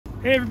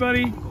Hey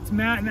everybody, it's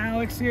Matt and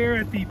Alex here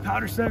at the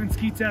Powder7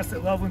 ski test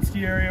at Loveland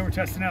Ski Area. We're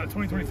testing out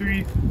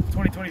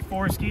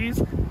 2023-2024 skis,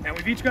 and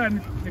we've each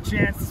gotten the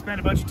chance to spend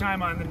a bunch of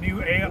time on the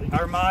new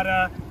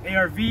Armada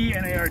ARV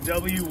and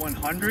ARW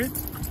 100.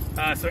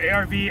 So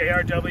ARV,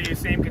 ARW,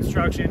 same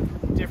construction,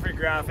 different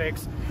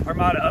graphics.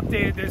 Armada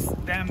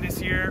updated them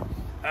this year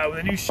with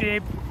a new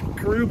shape,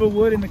 caruba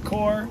wood in the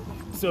core.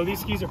 So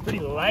these skis are pretty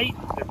light,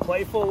 they're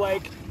playful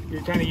like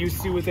you're kind of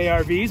used to with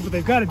ARVs, but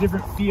they've got a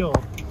different feel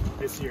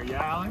this year,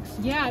 yeah, Alex?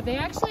 Yeah, they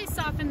actually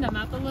softened them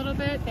up a little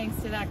bit thanks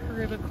to that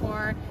caruba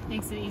core.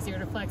 Makes it easier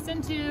to flex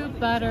into,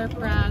 butter,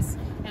 press,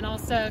 and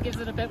also gives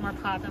it a bit more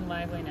pop and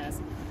liveliness.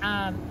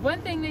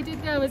 One thing they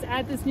did though is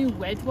add this new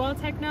wedge wall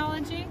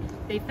technology.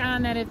 They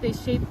found that if they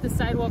shape the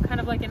sidewall kind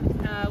of like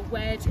a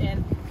wedge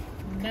and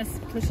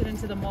push it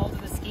into the mold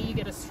of the ski, you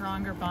get a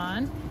stronger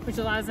bond, which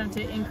allows them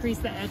to increase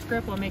the edge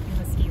grip while making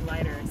the ski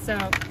lighter. So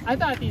I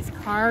thought these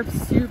carbs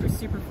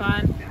super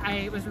fun.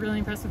 I was really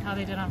impressed with how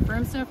they did on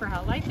firm snow for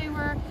how light they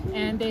were,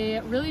 and they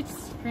really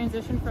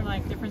transitioned from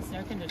like different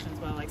snow conditions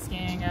well, like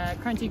skiing a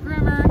crunchy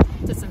groomer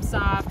to some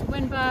soft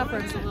wind buff where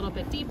it was a little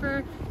bit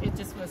deeper. It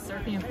just was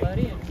surfy and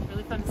floaty and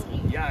really fun to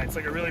ski. Yeah, it's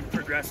like a really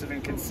progressive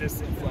and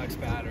consistent flex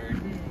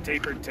pattern.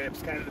 Tapered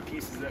tips, kind of the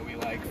pieces that we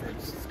like for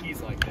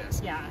skis like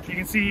this. Yeah. You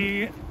can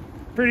see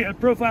a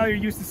profile you're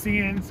used to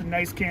seeing, some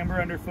nice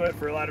camber underfoot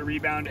for a lot of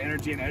rebound,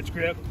 energy, and edge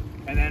grip.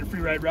 And then free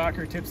ride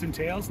rocker tips and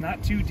tails,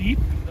 not too deep.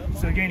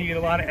 So again, you get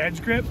a lot of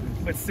edge grip,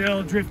 but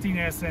still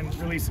driftiness and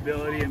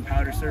releasability and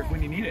powder surf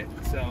when you need it.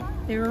 So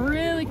they were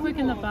really quick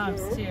in the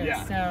bumps too.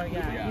 Yeah. So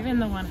yeah, even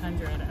the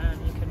 100,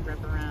 you can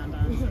rip around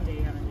on the day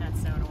you haven't had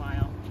snow in a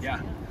while.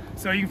 Yeah.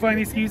 So you can find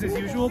these skis as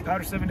usual,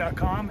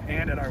 powder7.com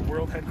and at our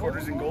world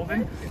headquarters in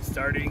Golden,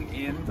 starting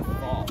in the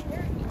fall.